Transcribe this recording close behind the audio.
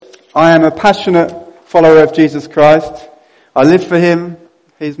I am a passionate follower of Jesus Christ. I live for Him.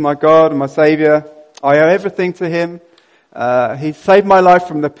 He's my God and my Saviour. I owe everything to Him. He saved my life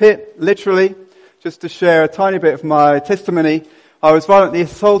from the pit, literally. Just to share a tiny bit of my testimony, I was violently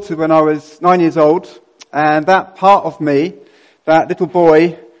assaulted when I was 9 years old, and that part of me, that little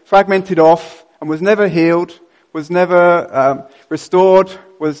boy, fragmented off and was never healed, was never restored,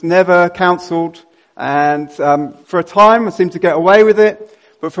 was never counselled, and for a time I seemed to get away with it.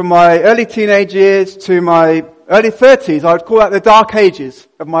 But from my early teenage years to my early 30s, I would call that the dark ages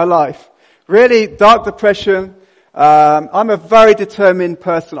of my life. Really dark depression. I'm a very determined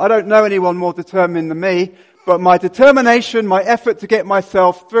person. I don't know anyone more determined than me, but my determination, my effort to get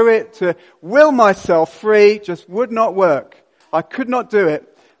myself through it, to will myself free, just would not work. I could not do it.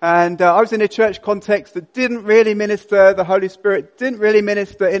 And I was in a church context that didn't really minister the Holy Spirit, didn't really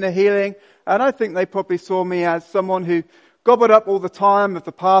minister inner healing, and I think they probably saw me as someone who gobbled up all the time of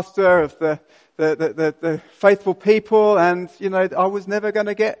the pastor, of the faithful people, and, I was never going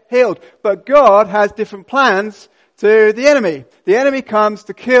to get healed. But God has different plans to the enemy. The enemy comes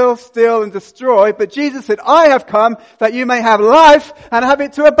to kill, steal, and destroy, but Jesus said, I have come that you may have life and have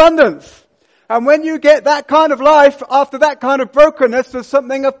it to abundance. And when you get that kind of life, after that kind of brokenness, there's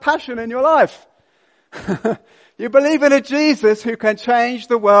something of passion in your life. You believe in a Jesus who can change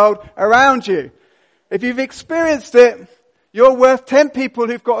the world around you. If you've experienced it, you're worth 10 people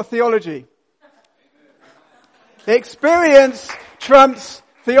who've got a theology. Experience trumps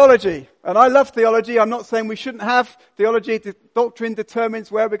theology. And I love theology. I'm not saying we shouldn't have theology. Doctrine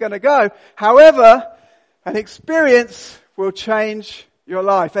determines where we're going to go. However, an experience will change your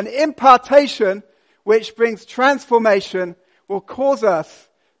life. An impartation which brings transformation will cause us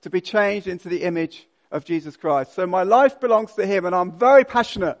to be changed into the image of Jesus Christ. So my life belongs to Him, and I'm very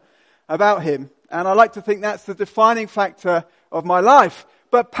passionate about Him. And I like to think that's the defining factor of my life.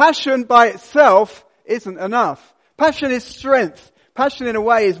 But passion by itself isn't enough. Passion is strength. Passion in a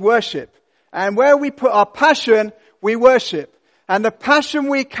way is worship. And where we put our passion, we worship. And the passion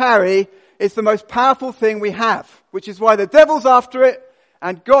we carry is the most powerful thing we have, which is why the devil's after it,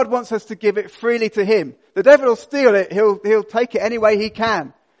 and God wants us to give it freely to Him. The devil will steal it. He'll take it any way he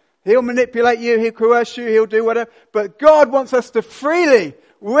can. He'll manipulate you. He'll coerce you. He'll do whatever. But God wants us to freely,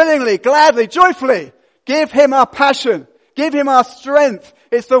 willingly, gladly, joyfully give Him our passion. Give Him our strength.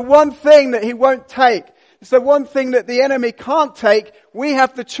 It's the one thing that He won't take. It's the one thing that the enemy can't take. We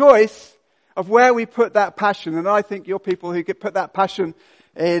have the choice of where we put that passion. And I think you're people who put that passion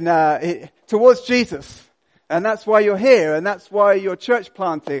towards Jesus. And that's why you're here. And that's why you're church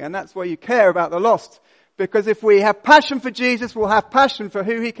planting. And that's why you care about the lost. Because if we have passion for Jesus, we'll have passion for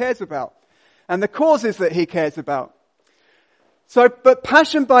who He cares about. And the causes that He cares about. But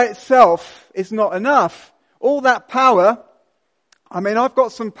passion by itself is not enough. All that power, I've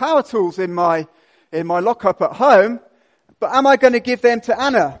got some power tools in my lockup at home, but am I going to give them to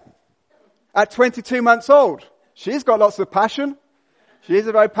Anna at 22 months old? She's got lots of passion. She's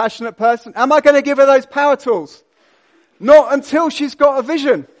a very passionate person. Am I going to give her those power tools? Not until she's got a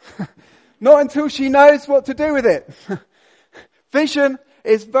vision. Not until she knows what to do with it. Vision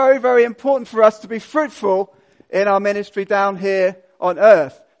is very, very important for us to be fruitful in our ministry down here on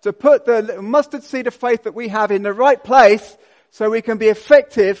earth. To put the mustard seed of faith that we have in the right place so we can be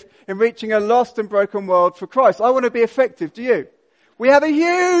effective in reaching a lost and broken world for Christ. I want to be effective. Do you? We have a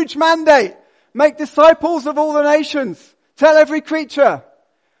huge mandate. Make disciples of all the nations. Tell every creature.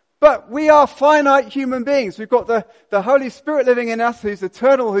 But we are finite human beings. We've got the Holy Spirit living in us who's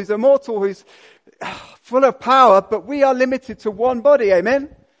eternal, who's immortal, who's full of power, but we are limited to one body.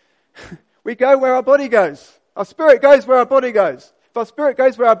 Amen? We go where our body goes. Our spirit goes where our body goes. If our spirit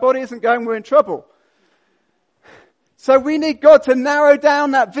goes where our body isn't going, we're in trouble. So we need God to narrow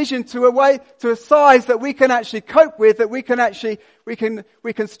down that vision to a size that we can actually cope with, that we can strategize,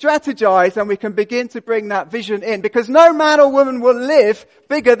 and we can begin to bring that vision in. Because no man or woman will live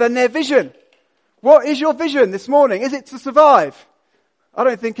bigger than their vision. What is your vision this morning? Is it to survive? I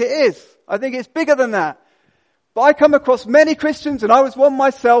don't think it is. I think it's bigger than that. But I come across many Christians, and I was one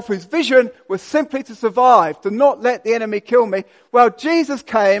myself, whose vision was simply to survive, to not let the enemy kill me. Well, Jesus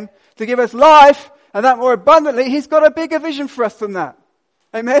came to give us life, and that more abundantly. He's got a bigger vision for us than that.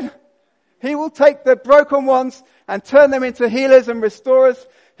 Amen? He will take the broken ones and turn them into healers and restorers.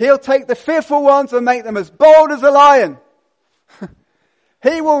 He'll take the fearful ones and make them as bold as a lion.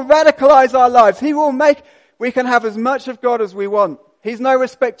 He will radicalize our lives. We can have as much of God as we want. He's no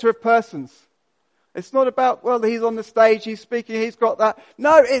respecter of persons. It's not about, he's on the stage, he's speaking, he's got that.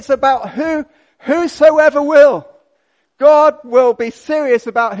 No, it's about whosoever will. God will be serious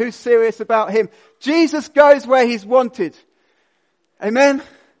about who's serious about Him. Jesus goes where He's wanted. Amen?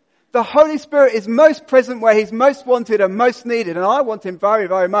 The Holy Spirit is most present where He's most wanted and most needed, and I want Him very,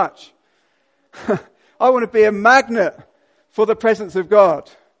 very much. I want to be a magnet for the presence of God.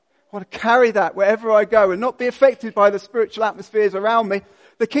 I want to carry that wherever I go and not be affected by the spiritual atmospheres around me.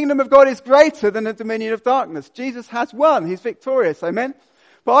 The kingdom of God is greater than the dominion of darkness. Jesus has won. He's victorious. Amen?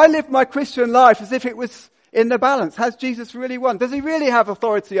 But I live my Christian life as if it was in the balance. Has Jesus really won? Does He really have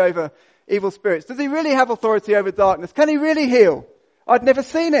authority over evil spirits? Does He really have authority over darkness? Can He really heal? I'd never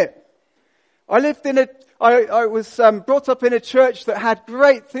seen it. I was brought up in a church that had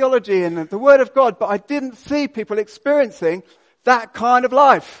great theology and the Word of God, but I didn't see people experiencing that kind of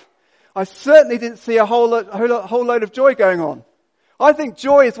life. I certainly didn't see a whole load of joy going on. I think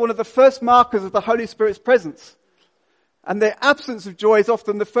joy is one of the first markers of the Holy Spirit's presence. And the absence of joy is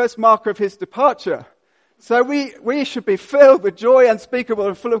often the first marker of His departure. So we should be filled with joy unspeakable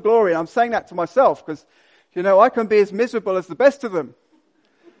and full of glory. I'm saying that to myself because, I can be as miserable as the best of them.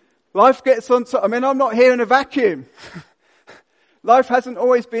 Life gets on top. I'm not here in a vacuum. Life hasn't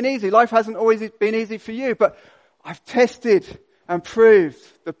always been easy. Life hasn't always been easy for you. But I've tested and proved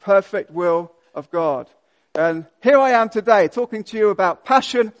the perfect will of God. And here I am today talking to you about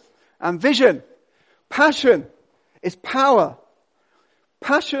passion and vision. Passion is power.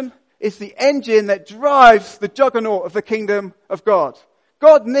 Passion is the engine that drives the juggernaut of the kingdom of God.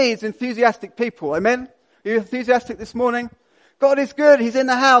 God needs enthusiastic people. Amen? Are you enthusiastic this morning? God is good. He's in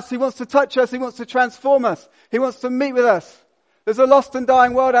the house. He wants to touch us. He wants to transform us. He wants to meet with us. There's a lost and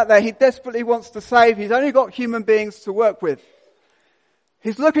dying world out there. He desperately wants to save. He's only got human beings to work with.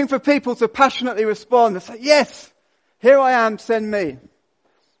 He's looking for people to passionately respond and say, yes, here I am, send me.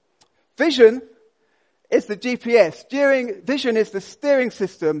 Vision is the GPS. Vision is the steering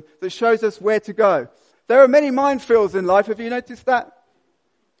system that shows us where to go. There are many minefields in life. Have you noticed that?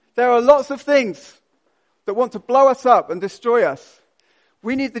 There are lots of things that want to blow us up and destroy us.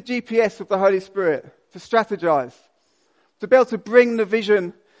 We need the GPS of the Holy Spirit to strategize, to be able to bring the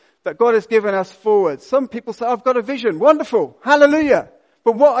vision that God has given us forward. Some people say, I've got a vision. Wonderful. Hallelujah.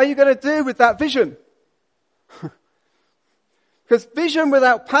 But what are you going to do with that vision? Because vision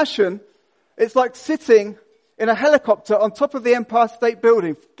without passion, it's like sitting in a helicopter on top of the Empire State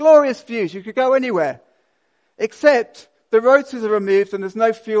Building. Glorious views. You could go anywhere. Except the rotors are removed and there's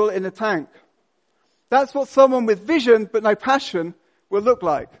no fuel in the tank. That's what someone with vision but no passion will look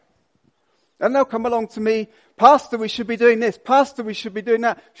like. And they'll come along to me, Pastor, we should be doing this. Pastor, we should be doing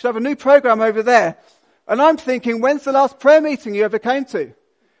that. We should have a new program over there. And I'm thinking, when's the last prayer meeting you ever came to?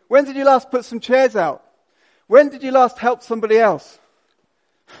 When did you last put some chairs out? When did you last help somebody else?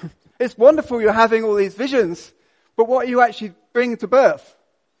 It's wonderful you're having all these visions, but what are you actually bringing to birth?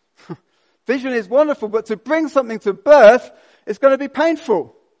 Vision is wonderful, but to bring something to birth is going to be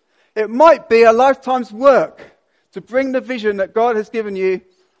painful. It might be a lifetime's work to bring the vision that God has given you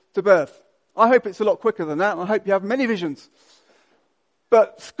to birth. I hope it's a lot quicker than that, and I hope you have many visions.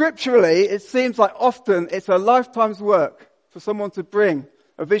 But scripturally, it seems like often it's a lifetime's work for someone to bring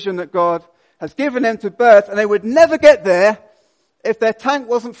a vision that God has given them to birth, and they would never get there if their tank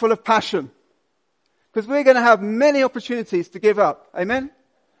wasn't full of passion. Because we're going to have many opportunities to give up. Amen?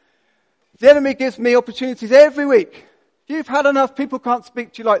 The enemy gives me opportunities every week. You've had enough. People can't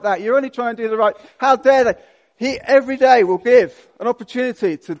speak to you like that. You're only trying to do the right. How dare they? He every day will give an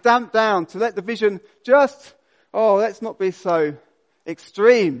opportunity to damp down, to let the vision let's not be so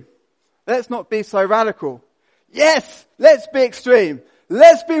extreme. Let's not be so radical. Yes, let's be extreme.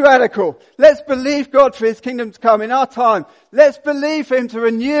 Let's be radical. Let's believe God for His kingdom to come in our time. Let's believe for Him to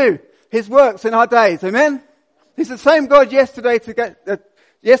renew His works in our days. Amen? He's the same God yesterday,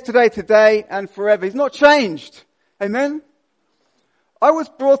 today, and forever. He's not changed. Amen? I was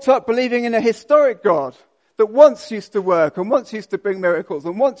brought up believing in a historic God that once used to work and once used to bring miracles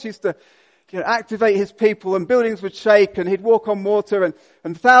and once used to activate His people and buildings would shake and He'd walk on water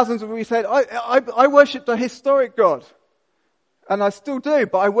and thousands of we said, I worshipped a historic God. And I still do,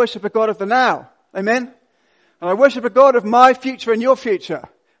 but I worship a God of the now. Amen? And I worship a God of my future and your future.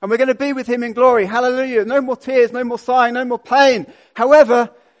 And we're going to be with Him in glory. Hallelujah. No more tears, no more sighing, no more pain. However,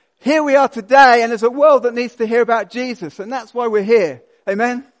 here we are today, and there's a world that needs to hear about Jesus, and that's why we're here.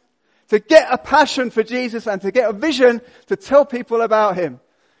 Amen? To get a passion for Jesus and to get a vision to tell people about Him.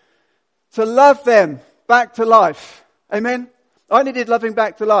 To love them back to life. Amen? I needed loving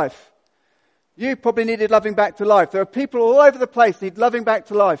back to life. You probably needed loving back to life. There are people all over the place who need loving back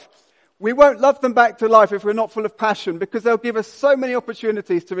to life. We won't love them back to life if we're not full of passion, because they'll give us so many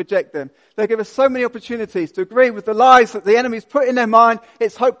opportunities to reject them. They'll give us so many opportunities to agree with the lies that the enemy's put in their mind.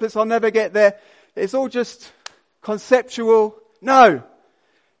 It's hopeless, I'll never get there. It's all just conceptual. No.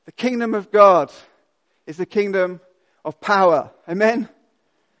 The kingdom of God is the kingdom of power. Amen?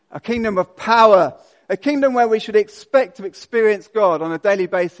 a kingdom of power, a kingdom where we should expect to experience God on a daily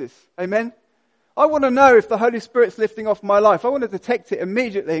basis. Amen? I want to know if the Holy Spirit's lifting off my life. I want to detect it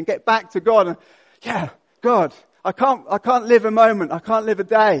immediately and get back to God. And God, I can't live a moment, I can't live a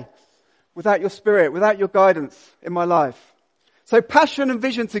day without your Spirit, without your guidance in my life. So passion and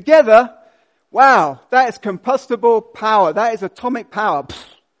vision together, wow, that is combustible power. That is atomic power.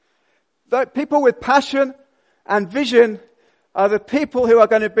 People with passion and vision are the people who are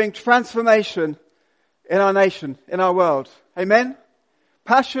going to bring transformation in our nation, in our world. Amen?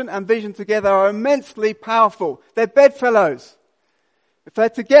 Passion and vision together are immensely powerful. They're bedfellows. If they're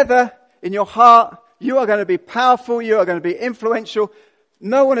together in your heart, you are going to be powerful, you are going to be influential.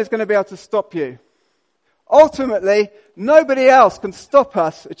 No one is going to be able to stop you. Ultimately, nobody else can stop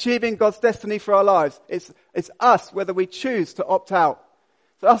us achieving God's destiny for our lives. It's us whether we choose to opt out.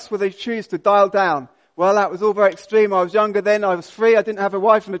 It's us whether we choose to dial down. Well, that was all very extreme. I was younger then. I was free. I didn't have a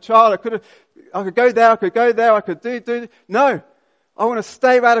wife and a child. I could go there. I could do. No. I want to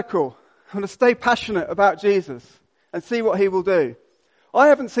stay radical. I want to stay passionate about Jesus and see what he will do. I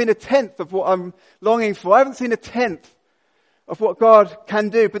haven't seen a tenth of what I'm longing for. I haven't seen a tenth of what God can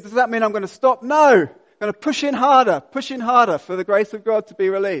do. But does that mean I'm going to stop? No. I'm going to push in harder for the grace of God to be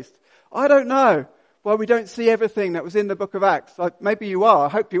released. I don't know why we don't see everything that was in the book of Acts. Maybe you are. I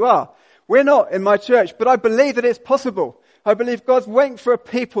hope you are. We're not in my church, but I believe that it's possible. I believe God's waiting for a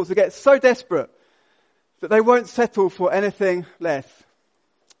people to get so desperate that they won't settle for anything less.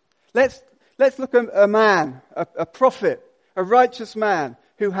 Let's look at a man, a prophet, a righteous man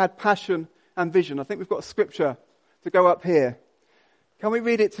who had passion and vision. I think we've got a scripture to go up here. Can we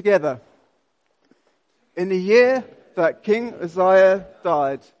read it together? In the year that King Uzziah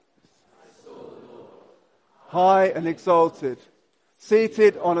died, high and exalted,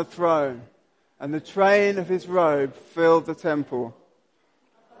 seated on a throne, and the train of his robe filled the temple.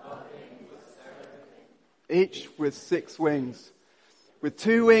 Each with 6 wings. With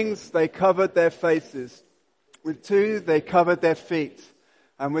 2 wings they covered their faces. With 2 they covered their feet.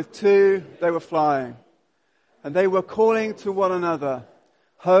 And with 2 they were flying. And they were calling to one another,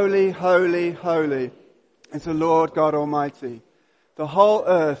 Holy, holy, holy is the Lord God Almighty. The whole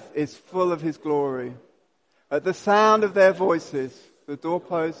earth is full of his glory. At the sound of their voices, the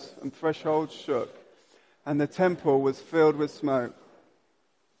doorposts and thresholds shook, and the temple was filled with smoke.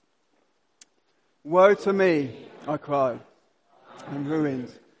 Woe to me, I cried, I'm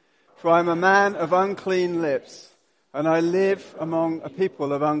ruined, for I am a man of unclean lips, and I live among a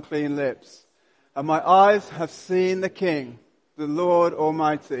people of unclean lips. And my eyes have seen the King, the Lord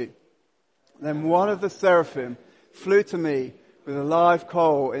Almighty. Then one of the seraphim flew to me with a live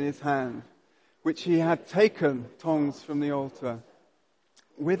coal in his hand, which he had taken tongs from the altar.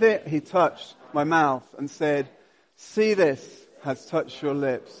 With it he touched my mouth and said, See, this has touched your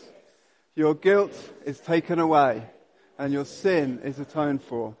lips. Your guilt is taken away, and your sin is atoned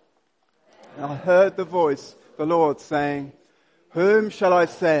for. And I heard the voice of the Lord saying, Whom shall I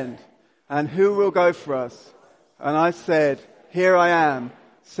send, and who will go for us? And I said, Here I am,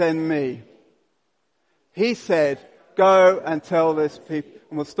 send me. He said, Go and tell this people.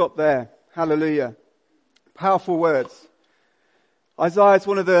 And we'll stop there. Hallelujah. Powerful words. Isaiah is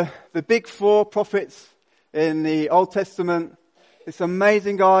one of the big 4 prophets in the Old Testament. This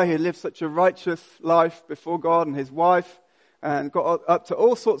amazing guy who lived such a righteous life before God and his wife and got up to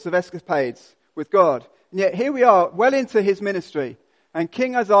all sorts of escapades with God. And yet here we are, well into his ministry. And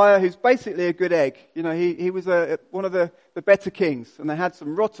King Uzziah, who's basically a good egg, you know, he was one of the better kings. And they had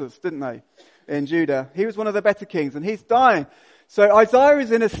some rotters, didn't they, in Judah. He was one of the better kings and he's dying. So Isaiah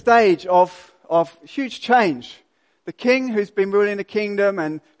is in a stage of huge change. The king who's been ruling the kingdom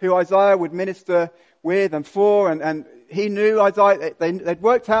and who Isaiah would minister with and for, and he knew Isaiah, they'd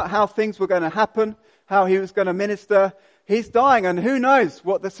worked out how things were going to happen, how he was going to minister. He's dying, and who knows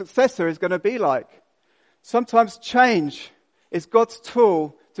what the successor is going to be like. Sometimes change is God's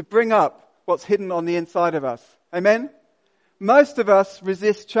tool to bring up what's hidden on the inside of us. Amen? Most of us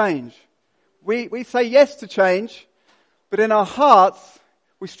resist change. We say yes to change, but in our hearts,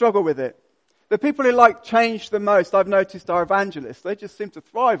 we struggle with it. The people who like change the most, I've noticed, are evangelists. They just seem to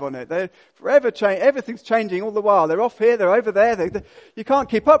thrive on it. They're forever changing. Everything's changing all the while. They're off here, they're over there. You can't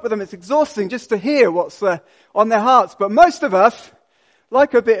keep up with them. It's exhausting just to hear what's on their hearts. But most of us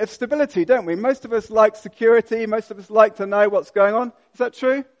like a bit of stability, don't we? Most of us like security. Most of us like to know what's going on. Is that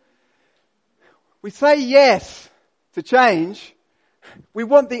true? We say yes to change. We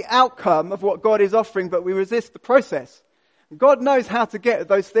want the outcome of what God is offering, but we resist the process. God knows how to get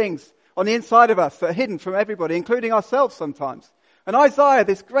those things on the inside of us that are hidden from everybody, including ourselves sometimes. And Isaiah,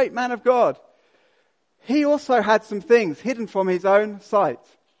 this great man of God, he also had some things hidden from his own sight.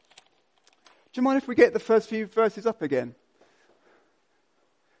 Do you mind if we get the first few verses up again?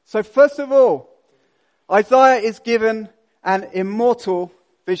 So first of all, Isaiah is given an immortal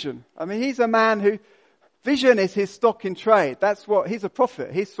vision. I mean, he's a man who, vision is his stock in trade. He's a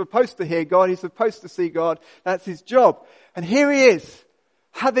prophet. He's supposed to hear God. He's supposed to see God. That's his job. And here he is,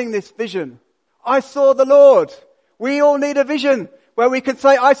 having this vision. I saw the Lord. We all need a vision where we can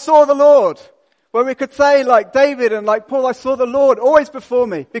say, I saw the Lord. Where we could say, like David and like Paul, I saw the Lord always before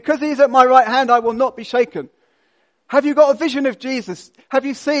me. Because he's at my right hand, I will not be shaken. Have you got a vision of Jesus? Have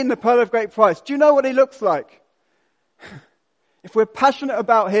you seen the pearl of great price? Do you know what he looks like? If we're passionate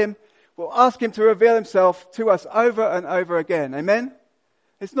about him, we'll ask him to reveal himself to us over and over again. Amen?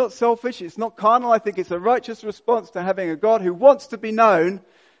 It's not selfish. It's not carnal. I think it's a righteous response to having a God who wants to be known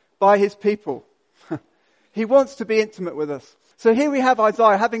by his people. He wants to be intimate with us. So here we have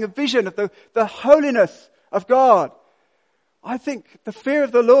Isaiah having a vision of the holiness of God. I think the fear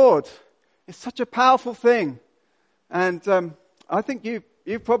of the Lord is such a powerful thing. And I think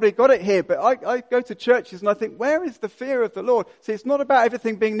you've probably got it here, but I go to churches and I think, where is the fear of the Lord? See, it's not about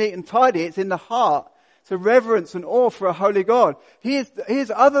everything being neat and tidy. It's in the heart. It's a reverence and awe for a holy God. He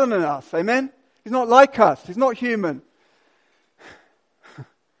is other than us. Amen? He's not like us. He's not human.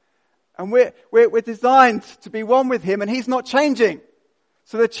 And we're designed to be one with him, and he's not changing.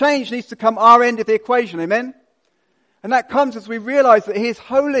 So the change needs to come our end of the equation. Amen? And that comes as we realize that he is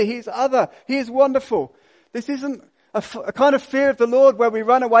holy, he is other, he is wonderful. This isn't a kind of fear of the Lord where we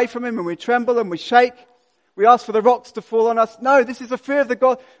run away from him and we tremble and we shake. We ask for the rocks to fall on us. No, this is a fear of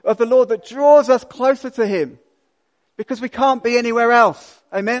the Lord that draws us closer to him. Because we can't be anywhere else.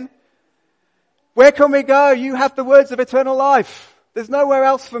 Amen? Where can we go? You have the words of eternal life. There's nowhere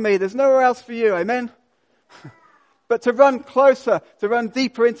else for me. There's nowhere else for you. Amen? But to run closer, to run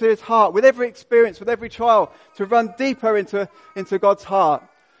deeper into his heart, with every experience, with every trial, to run deeper into God's heart.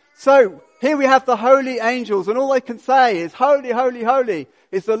 So, here we have the holy angels, and all they can say is, holy, holy, holy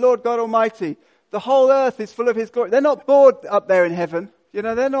is the Lord God Almighty. The whole earth is full of his glory. They're not bored up there in heaven. You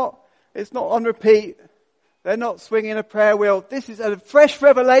know, it's not on repeat. They're not swinging a prayer wheel. This is a fresh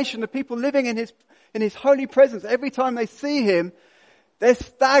revelation of people living in his holy presence. Every time they see him, they're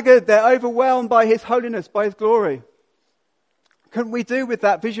staggered, they're overwhelmed by his holiness, by his glory. Can we do with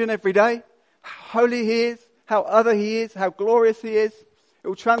that vision every day? How holy he is, how other he is, how glorious he is. It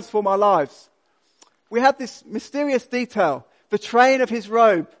will transform our lives. We have this mysterious detail. The train of his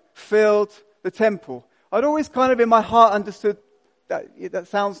robe filled the temple. I'd always kind of in my heart understood that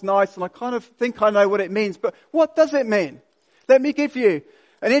sounds nice, and I kind of think I know what it means. But what does it mean? Let me give you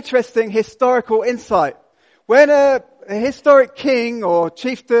an interesting historical insight. When a historic king or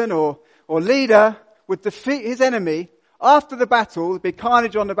chieftain or leader would defeat his enemy, after the battle, there'd be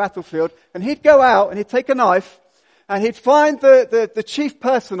carnage on the battlefield, and he'd go out and he'd take a knife and he'd find the chief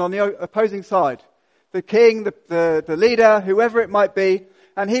person on the opposing side. The king, the leader, whoever it might be,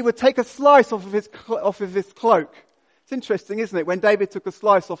 and he would take a slice off of his cloak. It's interesting, isn't it, when David took a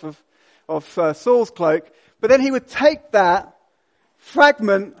slice off of Saul's cloak, but then he would take that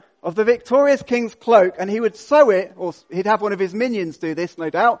fragment of the victorious king's cloak and he would sew it, or he'd have one of his minions do this, no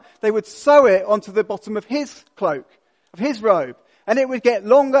doubt. They would sew it onto the bottom of his cloak, of his robe, and it would get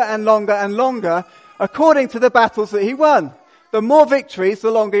longer and longer and longer according to the battles that he won. The more victories,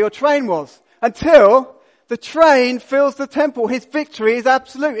 the longer your train was, until the train fills the temple. His victory is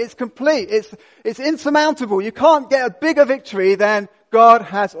absolute, it's complete, it's insurmountable. You can't get a bigger victory than God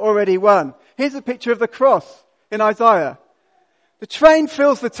has already won. Here's a picture of the cross in Isaiah. The train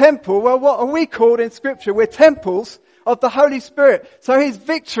fills the temple. Well, what are we called in Scripture? We're temples of the Holy Spirit. So his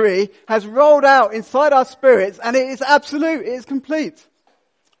victory has rolled out inside our spirits, and it is absolute, it is complete.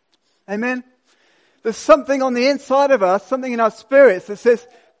 Amen? There's something on the inside of us, something in our spirits that says,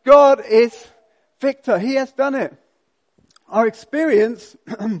 God is victor. He has done it. Our experience,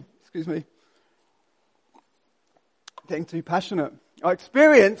 excuse me, getting too passionate. Our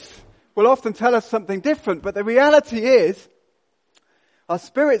experience will often tell us something different, but the reality is, our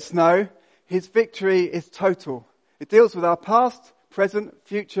spirits know his victory is total. It deals with our past, present,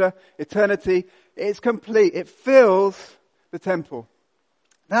 future, eternity. It's complete. It fills the temple.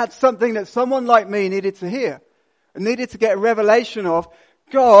 That's something that someone like me needed to hear. And needed to get a revelation of.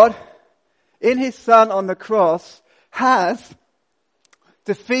 God, in his Son on the cross, has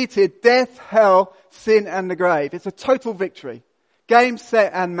defeated death, hell, sin and the grave. It's a total victory. Game,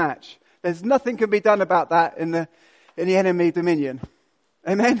 set and match. There's nothing can be done about that in the enemy dominion.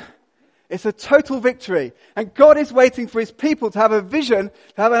 Amen? It's a total victory. And God is waiting for his people to have a vision,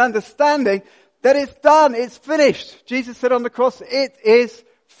 to have an understanding that it's done, it's finished. Jesus said on the cross, it is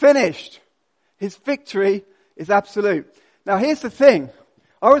finished. His victory is absolute. Now here's the thing.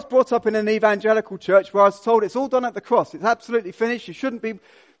 I was brought up in an evangelical church where I was told it's all done at the cross. It's absolutely finished. You shouldn't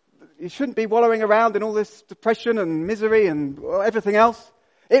be wallowing around in all this depression and misery and everything else.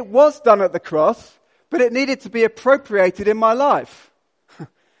 It was done at the cross, but it needed to be appropriated in my life.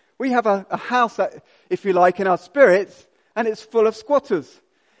 We have a house, if you like, in our spirits, and it's full of squatters.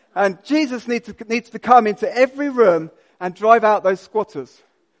 And Jesus needs to come into every room and drive out those squatters.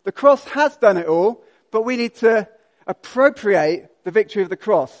 The cross has done it all, but we need to appropriate the victory of the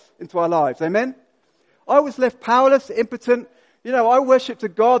cross into our lives. Amen? I was left powerless, impotent. I worshipped a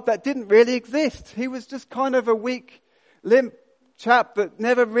God that didn't really exist. He was just kind of a weak, limp chap that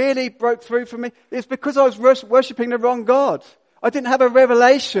never really broke through for me. It's because I was worshipping the wrong God. I didn't have a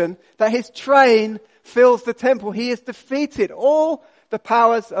revelation that his train fills the temple. He has defeated all the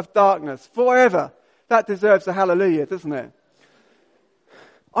powers of darkness forever. That deserves a hallelujah, doesn't it?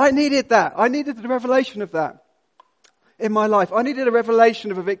 I needed that. I needed the revelation of that in my life. I needed a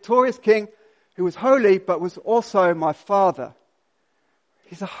revelation of a victorious king who was holy but was also my father.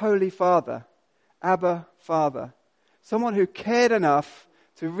 He's a holy father. Abba, Father. Someone who cared enough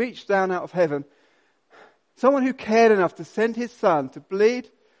to reach down out of heaven. Someone who cared enough to send his son to bleed,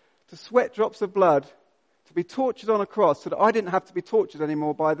 to sweat drops of blood, to be tortured on a cross so that I didn't have to be tortured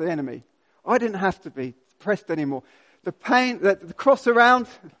anymore by the enemy. I didn't have to be pressed anymore. The pain, the cross around,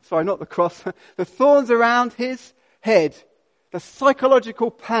 sorry, not the cross, the thorns around his head, the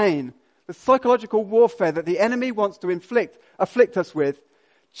psychological pain, the psychological warfare that the enemy wants to afflict us with,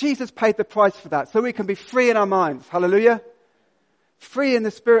 Jesus paid the price for that so we can be free in our minds. Hallelujah. Free in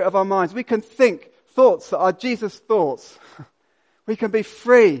the spirit of our minds. We can think thoughts that are Jesus' thoughts. We can be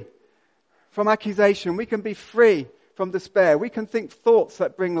free from accusation. We can be free from despair. We can think thoughts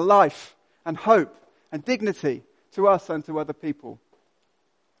that bring life and hope and dignity to us and to other people.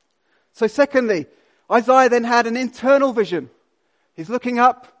 So secondly, Isaiah then had an internal vision. He's looking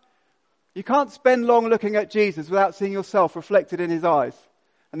up. You can't spend long looking at Jesus without seeing yourself reflected in his eyes.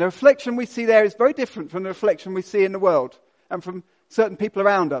 And the reflection we see there is very different from the reflection we see in the world and from certain people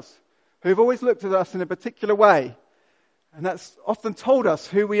around us who've always looked at us in a particular way. And that's often told us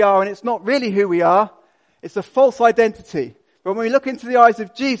who we are, and it's not really who we are. It's a false identity. But when we look into the eyes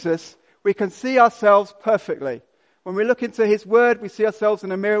of Jesus, we can see ourselves perfectly. When we look into his word, we see ourselves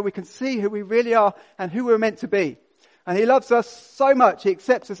in a mirror. We can see who we really are and who we're meant to be. And he loves us so much. He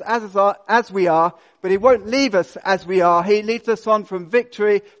accepts us as we are, but he won't leave us as we are. He leads us on from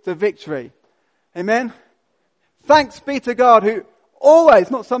victory to victory. Amen? Thanks be to God who always,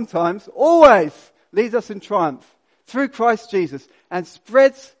 not sometimes, always leads us in triumph through Christ Jesus and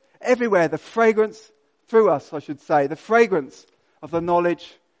spreads everywhere the fragrance through us, I should say, the fragrance of the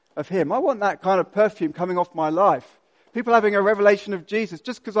knowledge of him. I want that kind of perfume coming off my life. People having a revelation of Jesus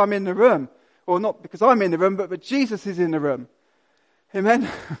just because I'm in the room. Or not because I'm in the room, but Jesus is in the room. Amen?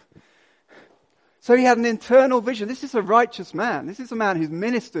 So he had an internal vision. This is a righteous man. This is a man who's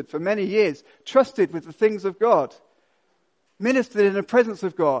ministered for many years, trusted with the things of God, ministered in the presence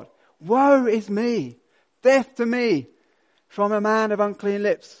of God. Woe is me, death to me, from a man of unclean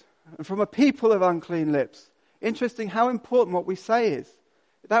lips, and from a people of unclean lips. Interesting how important what we say is.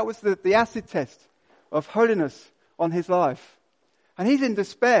 That was the acid test of holiness on his life. And he's in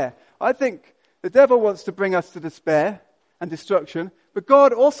despair. I think the devil wants to bring us to despair and destruction, but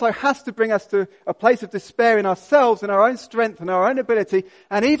God also has to bring us to a place of despair in ourselves, in our own strength and our own ability,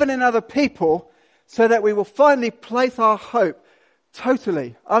 and even in other people, so that we will finally place our hope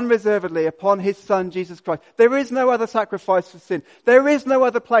totally, unreservedly upon his Son, Jesus Christ. There is no other sacrifice for sin. There is no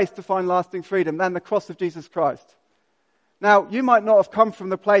other place to find lasting freedom than the cross of Jesus Christ. Now, you might not have come from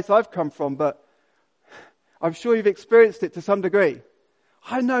the place I've come from, but I'm sure you've experienced it to some degree.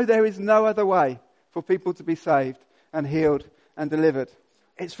 I know there is no other way for people to be saved and healed and delivered.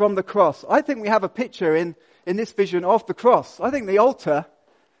 It's from the cross. I think we have a picture in this vision of the cross. I think the altar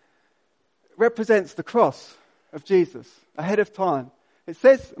represents the cross of Jesus ahead of time. It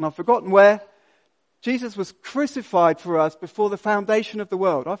says, and I've forgotten where, Jesus was crucified for us before the foundation of the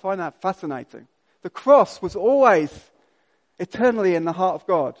world. I find that fascinating. The cross was always eternally in the heart of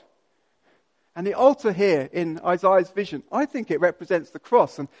God. And the altar here in Isaiah's vision, I think it represents the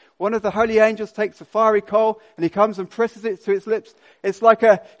cross. And one of the holy angels takes a fiery coal and he comes and presses it to his lips. It's like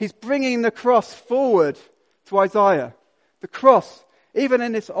he's bringing the cross forward to Isaiah. The cross, even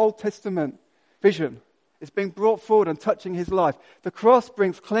in this Old Testament vision, is being brought forward and touching his life. The cross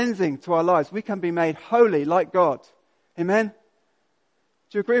brings cleansing to our lives. We can be made holy like God. Amen?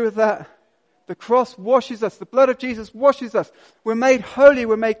 Do you agree with that? The cross washes us. The blood of Jesus washes us. We're made holy.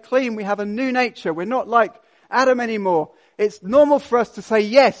 We're made clean. We have a new nature. We're not like Adam anymore. It's normal for us to say,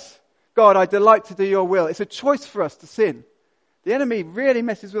 yes, God, I delight to do your will. It's a choice for us to sin. The enemy really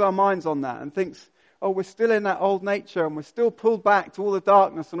messes with our minds on that and thinks, oh, we're still in that old nature and we're still pulled back to all the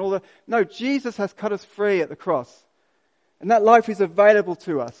darkness and all the... No, Jesus has cut us free at the cross. And that life is available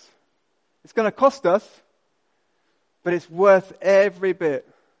to us. It's going to cost us, but it's worth every bit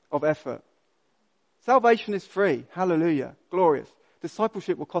of effort. Salvation is free. Hallelujah. Glorious.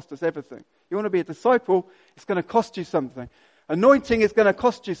 Discipleship will cost us everything. You want to be a disciple, it's going to cost you something. Anointing is going to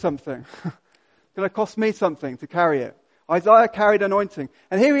cost you something. It's going to cost me something to carry it. Isaiah carried anointing.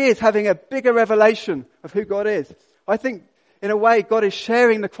 And here he is having a bigger revelation of who God is. I think, in a way, God is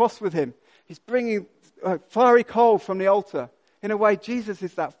sharing the cross with him. He's bringing fiery coal from the altar. In a way, Jesus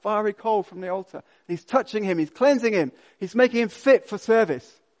is that fiery coal from the altar. He's touching him. He's cleansing him. He's making him fit for service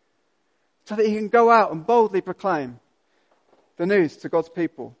so that he can go out and boldly proclaim the news to God's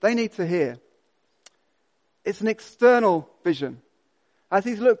people. They need to hear. It's an external vision. As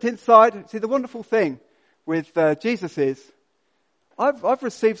he's looked inside, see, the wonderful thing with Jesus is, I've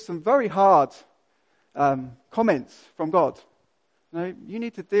received some very hard comments from God. You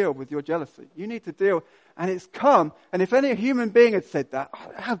need to deal with your jealousy. You need to deal, and it's come. And if any human being had said that,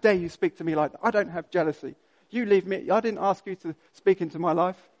 how dare you speak to me like that? I don't have jealousy. You leave me. I didn't ask you to speak into my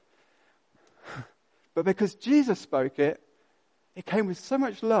life. But because Jesus spoke it, it came with so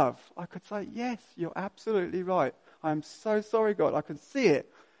much love. I could say, yes, you're absolutely right. I am so sorry, God. I can see it.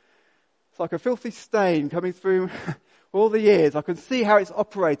 It's like a filthy stain coming through all the years. I can see how it's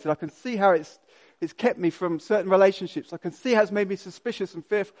operated. I can see how it's kept me from certain relationships. I can see how it's made me suspicious and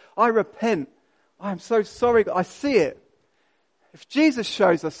fearful. I repent. I am so sorry. I see it. If Jesus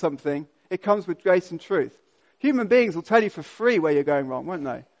shows us something, it comes with grace and truth. Human beings will tell you for free where you're going wrong, won't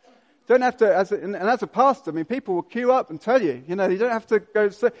they? Don't have to, as a pastor, people will queue up and tell you. You don't have to go,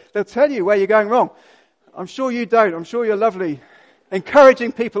 they'll tell you where you're going wrong. I'm sure you don't. I'm sure you're lovely,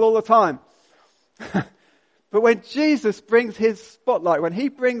 encouraging people all the time. But when Jesus brings his spotlight, when he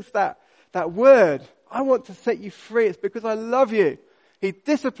brings that word, I want to set you free. It's because I love you. He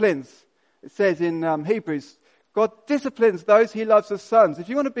disciplines. It says in Hebrews, God disciplines those he loves as sons. If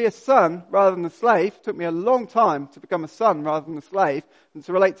you want to be a son rather than a slave, it took me a long time to become a son rather than a slave, and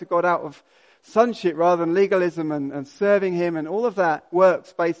to relate to God out of sonship rather than legalism and serving him and all of that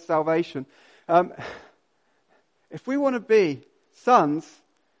works-based salvation. If we want to be sons,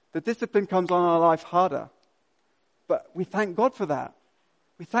 the discipline comes on our life harder. But we thank God for that.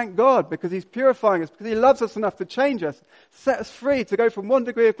 We thank God because he's purifying us, because he loves us enough to change us, set us free to go from one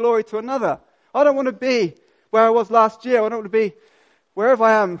degree of glory to another. I don't want to be where I was last year. I don't want to be wherever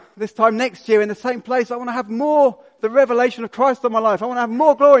I am this time next year in the same place. I want to have more the revelation of Christ in my life. I want to have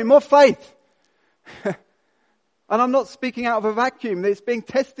more glory, more faith. And I'm not speaking out of a vacuum. It's being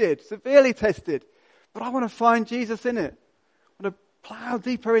tested, severely tested. But I want to find Jesus in it. I want to plow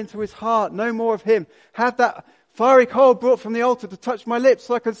deeper into his heart, know more of him. Have that fiery coal brought from the altar to touch my lips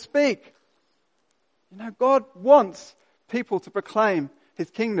so I can speak. God wants people to proclaim his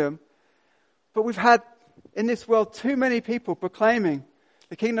kingdom. But we've had in this world too many people proclaiming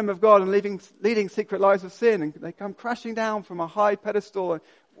the kingdom of God and leading secret lives of sin. And they come crashing down from a high pedestal. And,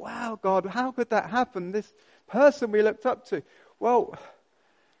 wow, God, how could that happen? This person we looked up to. Well,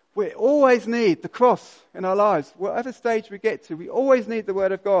 we always need the cross in our lives. Whatever stage we get to, we always need the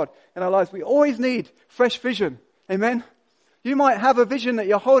word of God in our lives. We always need fresh vision. Amen? You might have a vision that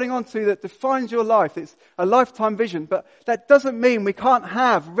you're holding on to that defines your life. It's a lifetime vision. But that doesn't mean we can't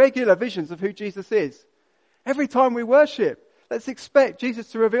have regular visions of who Jesus is. Every time we worship, let's expect Jesus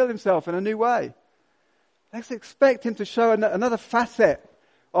to reveal himself in a new way. Let's expect him to show another facet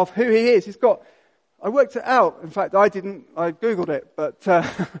of who he is. I worked it out. In fact, I Googled it, but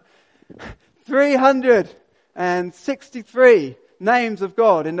 363 names of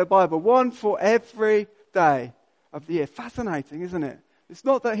God in the Bible, one for every day of the year. Fascinating, isn't it? It's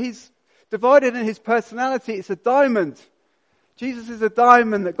not that he's divided in his personality. It's a diamond. Jesus is a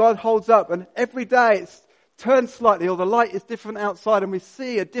diamond that God holds up, and every day it's turned slightly, or the light is different outside, and we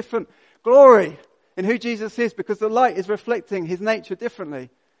see a different glory in who Jesus is because the light is reflecting his nature differently.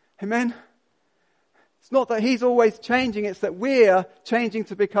 Amen? It's not that he's always changing, it's that we're changing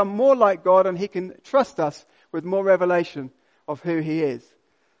to become more like God, and he can trust us with more revelation of who he is.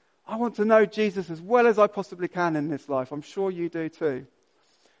 I want to know Jesus as well as I possibly can in this life. I'm sure you do too.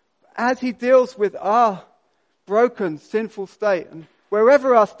 As he deals with our broken, sinful state, and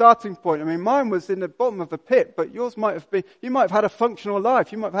wherever our starting point, mine was in the bottom of the pit, but yours might have been, you might have had a functional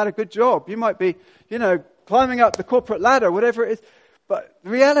life, you might have had a good job, you might be, climbing up the corporate ladder, whatever it is. But the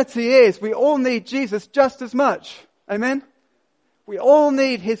reality is, we all need Jesus just as much. Amen? We all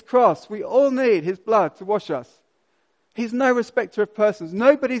need his cross. We all need his blood to wash us. He's no respecter of persons.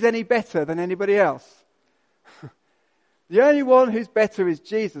 Nobody's any better than anybody else. The only one who's better is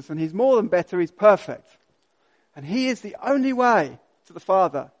Jesus, and he's more than better, he's perfect. And he is the only way to the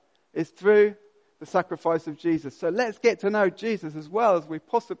Father, is through the sacrifice of Jesus. So let's get to know Jesus as well as we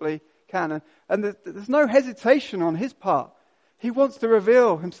possibly can. And there's no hesitation on his part. He wants to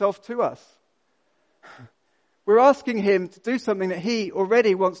reveal himself to us. We're asking him to do something that he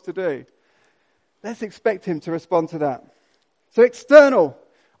already wants to do. Let's expect him to respond to that. So external.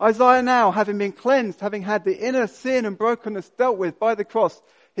 Isaiah now, having been cleansed, having had the inner sin and brokenness dealt with by the cross,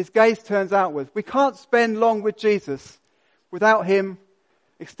 his gaze turns outward. We can't spend long with Jesus without him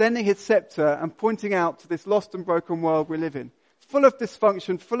extending his scepter and pointing out to this lost and broken world we live in. Full of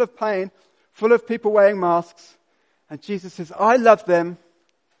dysfunction, full of pain, full of people wearing masks. And Jesus says, I love them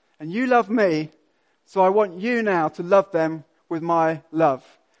and you love me, so I want you now to love them with my love.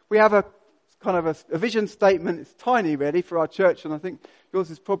 We have a kind of a vision statement. It's tiny really for our church, and I think yours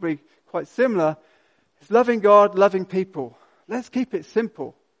is probably quite similar. It's loving God, loving people. Let's keep it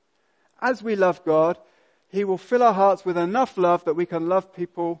simple. As we love God, he will fill our hearts with enough love that we can love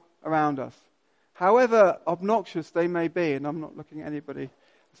people around us. However obnoxious they may be, and I'm not looking at anybody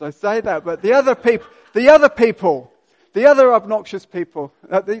as I say that, but the other obnoxious people,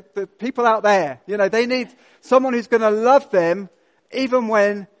 the people out there, they need someone who's going to love them even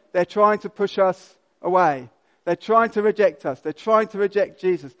when they're trying to push us away. They're trying to reject us. They're trying to reject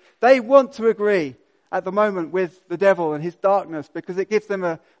Jesus. They want to agree at the moment with the devil and his darkness because it gives them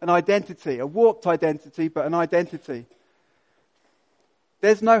an identity, a warped identity, but an identity.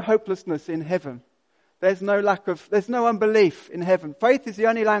 There's no hopelessness in heaven. There's no no unbelief in heaven. Faith is the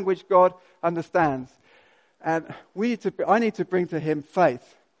only language God understands. And I need to bring to him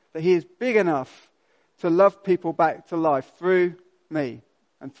faith that he is big enough to love people back to life through me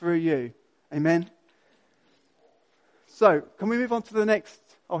and through you. Amen. So, can we move on to the next?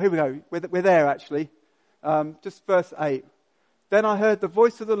 Oh, here we go. We're there actually. Just verse 8. Then I heard the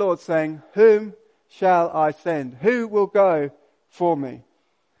voice of the Lord saying, whom shall I send? Who will go for me?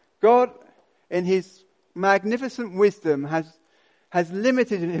 God, in his magnificent wisdom, has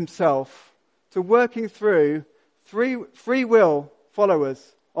limited himself to working through free will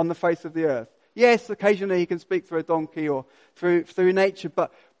followers on the face of the earth. Yes, occasionally he can speak through a donkey or through nature,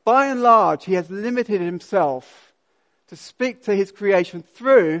 but by and large he has limited himself to speak to his creation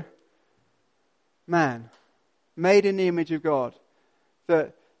through man, made in the image of God,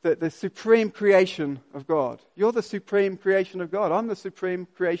 the supreme creation of God. You're the supreme creation of God. I'm the supreme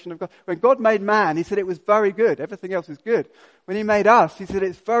creation of God. When God made man, he said it was very good. Everything else is good. When he made us, he said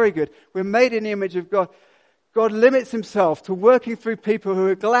it's very good. We're made in the image of God. God limits himself to working through people who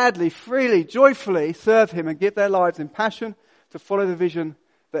would gladly, freely, joyfully serve him and give their lives in passion to follow the vision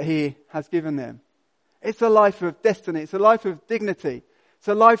that he has given them. It's a life of destiny. It's a life of dignity. It's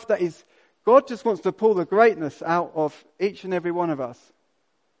a life that is, God just wants to pull the greatness out of each and every one of us.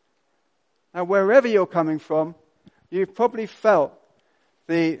 Now, wherever you're coming from, you've probably felt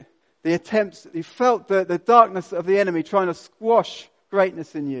the attempts, you felt the darkness of the enemy trying to squash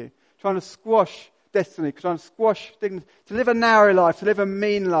greatness in you, trying to squash destiny, trying to squash dignity, to live a narrow life, to live a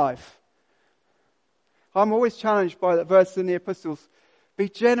mean life. I'm always challenged by that verse in the epistles. Be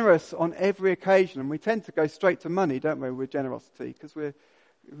generous on every occasion. And we tend to go straight to money, don't we, with generosity, because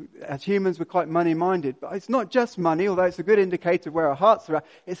as humans, we're quite money-minded. But it's not just money, although it's a good indicator of where our hearts are at.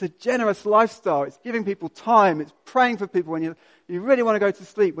 It's a generous lifestyle. It's giving people time. It's praying for people when you really want to go to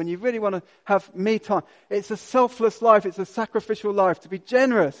sleep, when you really want to have me time. It's a selfless life. It's a sacrificial life. To be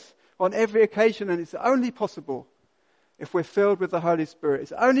generous on every occasion, and it's only possible if we're filled with the Holy Spirit.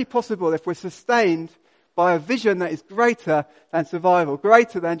 It's only possible if we're sustained by a vision that is greater than survival,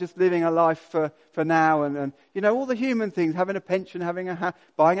 greater than just living a life for now and all the human things, having a pension,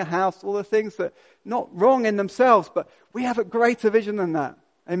 buying a house, all the things that not wrong in themselves, but we have a greater vision than that.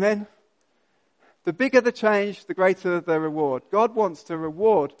 Amen? The bigger the change, the greater the reward. God wants to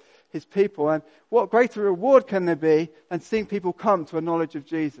reward his people, and what greater reward can there be than seeing people come to a knowledge of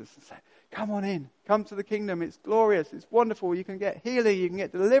Jesus and say, come on in, come to the kingdom, it's glorious, it's wonderful, you can get healing, you can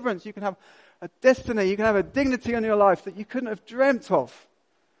get deliverance, you can have a destiny, you can have a dignity in your life that you couldn't have dreamt of.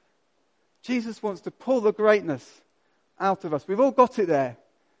 Jesus wants to pull the greatness out of us. We've all got it there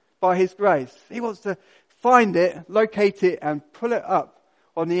by his grace. He wants to find it, locate it, and pull it up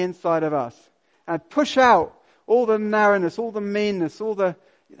on the inside of us. And push out all the narrowness, all the meanness, all the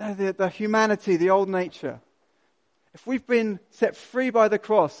humanity, the old nature. If we've been set free by the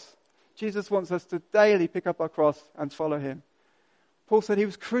cross, Jesus wants us to daily pick up our cross and follow him. Paul said he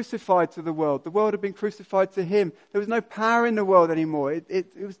was crucified to the world. The world had been crucified to him. There was no power in the world anymore.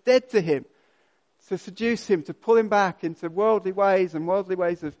 It was dead to him. To seduce him, to pull him back into worldly ways and worldly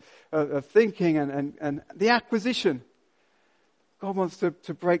ways of thinking and the acquisition God wants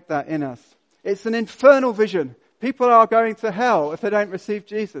to break that in us. It's an infernal vision. People are going to hell if they don't receive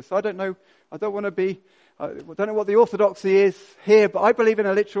Jesus. I don't know what the orthodoxy is here, but I believe in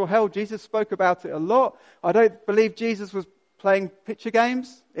a literal hell. Jesus spoke about it a lot. I don't believe Jesus was playing picture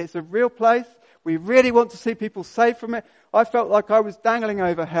games. It's a real place. We really want to see people saved from it. I felt like I was dangling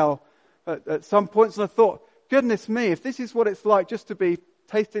over hell at some points, and I thought, goodness me, if this is what it's like just to be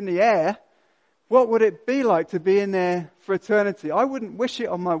tasting the air, what would it be like to be in there for eternity? I wouldn't wish it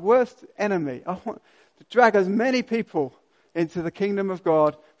on my worst enemy. I want to drag as many people into the kingdom of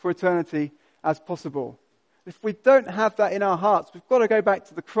God for eternity as possible. If we don't have that in our hearts, we've got to go back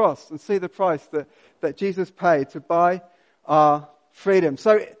to the cross and see the price that Jesus paid to buy our freedom.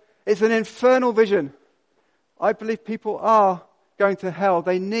 So it's an infernal vision. I believe people are going to hell.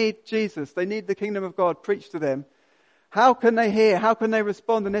 They need Jesus. They need the kingdom of God preached to them. How can they hear? How can they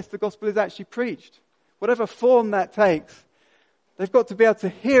respond unless the gospel is actually preached? Whatever form that takes, they've got to be able to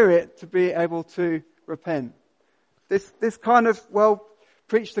hear it to be able to repent. This kind of,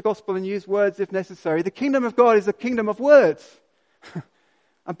 preach the gospel and use words if necessary. The kingdom of God is a kingdom of words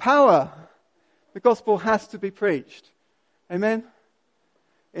and power. The gospel has to be preached. Amen?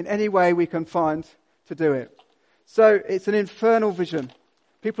 In any way we can find to do it. So it's an infernal vision.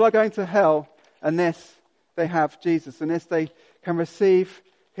 People are going to hell unless they have Jesus, unless they can receive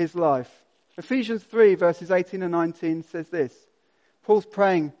his life. Ephesians 3 verses 18 and 19 says this. Paul's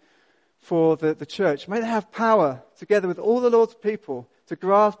praying for the church. May they have power together with all the Lord's people to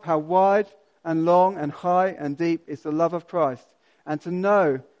grasp how wide and long and high and deep is the love of Christ, and to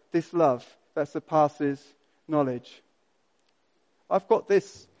know this love that surpasses knowledge. I've got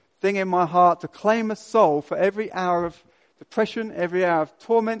this thing in my heart to claim a soul for every hour of depression, every hour of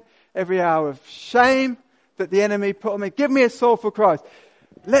torment, every hour of shame that the enemy put on me. Give me a soul for Christ.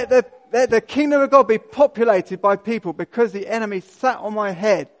 Let the kingdom of God be populated by people, because the enemy sat on my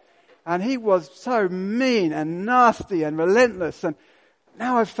head and he was so mean and nasty and relentless. And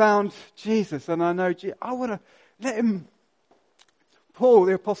now I've found Jesus and I know Jesus. I want to let him. Paul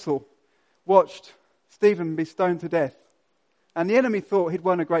the apostle watched Stephen be stoned to death. And the enemy thought he'd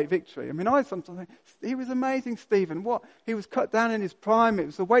won a great victory. I mean, I sometimes think, he was amazing, Stephen. What? He was cut down in his prime. It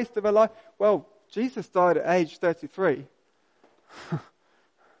was a waste of a life. Well, Jesus died at age 33. The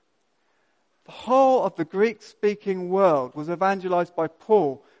whole of the Greek-speaking world was evangelized by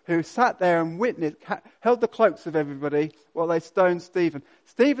Paul, who sat there and witnessed, held the cloaks of everybody while they stoned Stephen.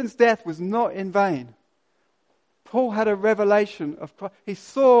 Stephen's death was not in vain. Paul had a revelation of Christ.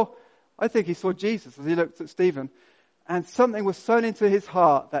 I think he saw Jesus as he looked at Stephen. And something was sown into his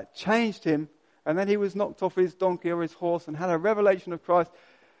heart that changed him. And then he was knocked off his donkey or his horse and had a revelation of Christ.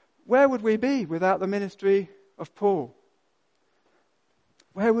 Where would we be without the ministry of Paul?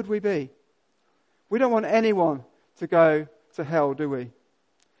 Where would we be? We don't want anyone to go to hell, do we?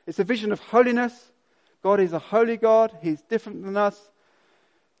 It's a vision of holiness. God is a holy God. He's different than us.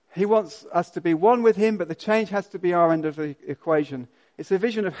 He wants us to be one with him, but the change has to be our end of the equation. It's a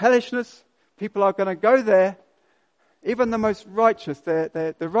vision of hellishness. People are going to go there. Even the most righteous,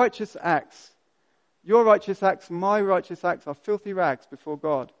 the righteous acts, your righteous acts, my righteous acts are filthy rags before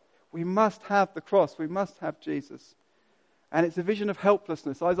God. We must have the cross. We must have Jesus. And it's a vision of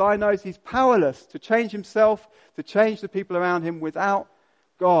helplessness. Isaiah knows he's powerless to change himself, to change the people around him without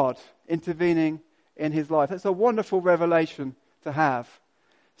God intervening in his life. It's a wonderful revelation to have.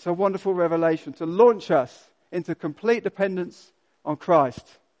 It's a wonderful revelation to launch us into complete dependence on Christ.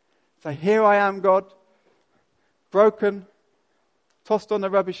 So here I am, God, broken, tossed on the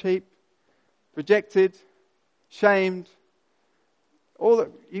rubbish heap, rejected, shamed. All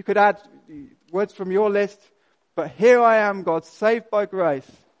that you could add words from your list. But here I am, God, saved by grace,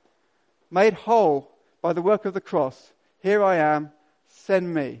 made whole by the work of the cross. Here I am,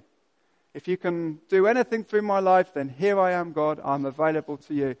 send me. If you can do anything through my life, then here I am, God, I'm available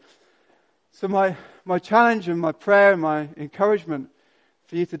to you. So my challenge and my prayer and my encouragement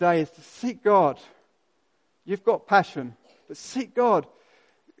for you today is to seek God. You've got passion, but seek God.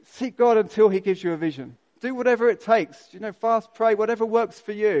 Seek God until he gives you a vision. Do whatever it takes. Fast, pray, whatever works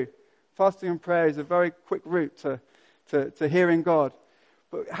for you. Fasting and prayer is a very quick route to hearing God.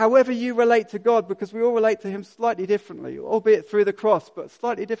 But however you relate to God, because we all relate to him slightly differently, albeit through the cross, but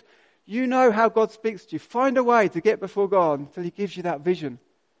slightly different. You know how God speaks to you. Find a way to get before God until he gives you that vision.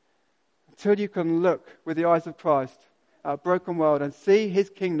 Until you can look with the eyes of Christ at a broken world and see his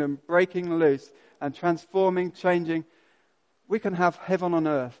kingdom breaking loose and transforming, changing. We can have heaven on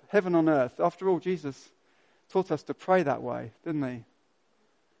earth. Heaven on earth. After all, Jesus taught us to pray that way, didn't he?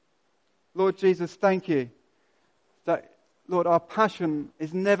 Lord Jesus, thank you that, Lord, our passion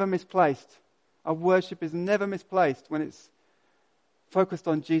is never misplaced. Our worship is never misplaced when it's focused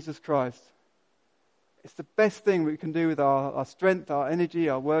on Jesus Christ. It's the best thing we can do with our strength, our energy,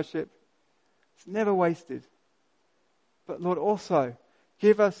 our worship. It's never wasted. But Lord, also,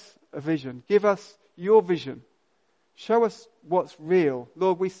 give us a vision. Give us your vision. Show us what's real.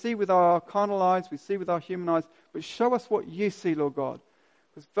 Lord, we see with our carnal eyes, we see with our human eyes, but show us what you see, Lord God.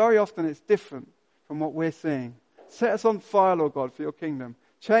 Because very often it's different from what we're seeing. Set us on fire, Lord God, for your kingdom.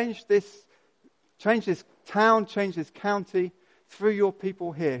 Change this town, change this county through your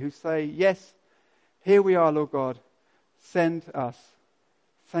people here who say, yes, here we are, Lord God. Send us.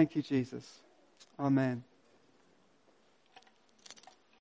 Thank you, Jesus. Amen.